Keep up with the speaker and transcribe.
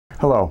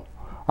Hello,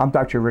 I'm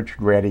Dr.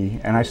 Richard Reddy,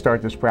 and I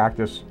started this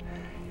practice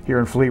here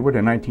in Fleetwood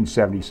in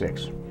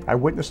 1976. I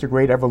witnessed a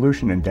great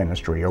evolution in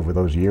dentistry over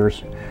those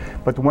years,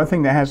 but the one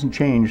thing that hasn't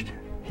changed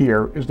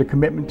here is the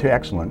commitment to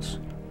excellence,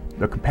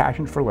 the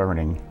compassion for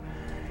learning,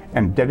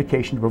 and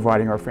dedication to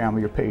providing our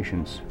family of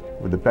patients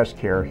with the best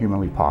care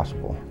humanly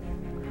possible.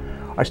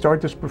 I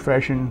started this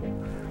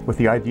profession with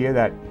the idea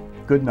that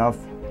good enough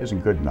isn't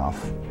good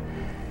enough,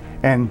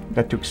 and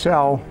that to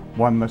excel,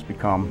 one must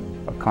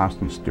become a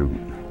constant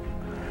student.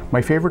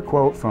 My favorite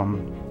quote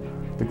from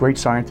the great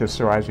scientist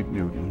Sir Isaac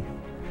Newton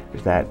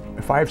is that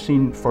if I have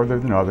seen further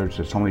than others,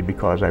 it's only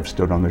because I've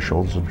stood on the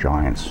shoulders of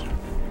giants.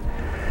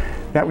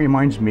 That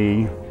reminds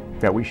me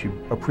that we should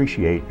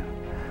appreciate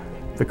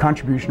the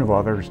contribution of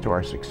others to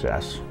our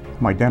success.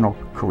 My dental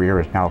career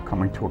is now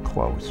coming to a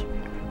close,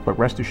 but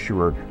rest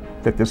assured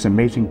that this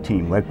amazing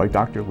team led by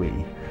Dr.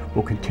 Lee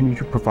will continue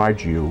to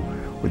provide you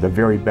with the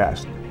very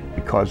best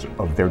because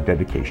of their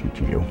dedication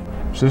to you.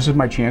 So this is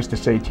my chance to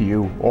say to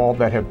you, all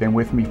that have been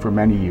with me for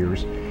many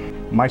years,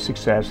 my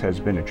success has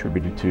been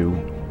attributed to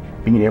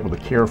being able to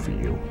care for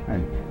you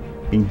and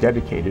being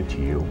dedicated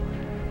to you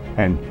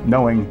and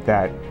knowing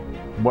that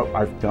what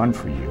I've done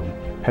for you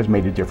has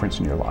made a difference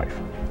in your life.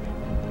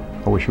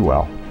 I wish you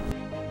well.